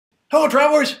Hello,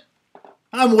 travelers.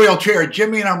 I'm Wheelchair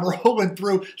Jimmy, and I'm rolling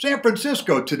through San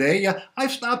Francisco today. I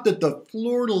stopped at the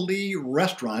Fleur de Lys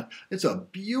restaurant. It's a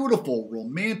beautiful,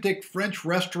 romantic French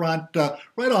restaurant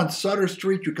right on Sutter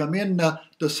Street. You come in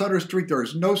to Sutter Street,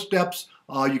 there's no steps.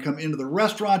 You come into the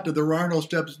restaurant, there are no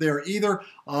steps there either.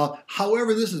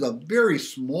 However, this is a very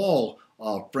small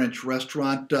French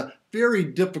restaurant. Very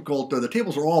difficult. The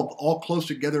tables are all close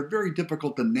together. Very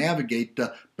difficult to navigate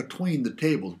between the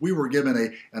tables. We were given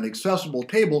an accessible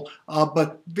table,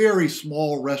 but very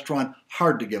small restaurant,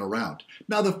 hard to get around.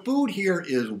 Now the food here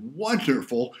is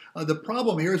wonderful. The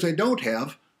problem here is they don't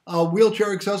have a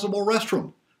wheelchair accessible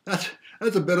restroom. That's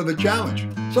a bit of a challenge.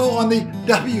 So on the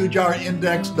WJAR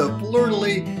index, the Fleur de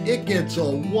Lys, it gets a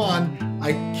 1.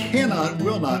 I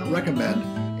will not recommend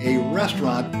a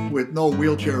restaurant with no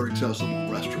wheelchair accessible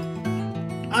restroom.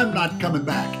 I'm not coming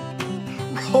back.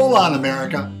 Roll on,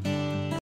 America.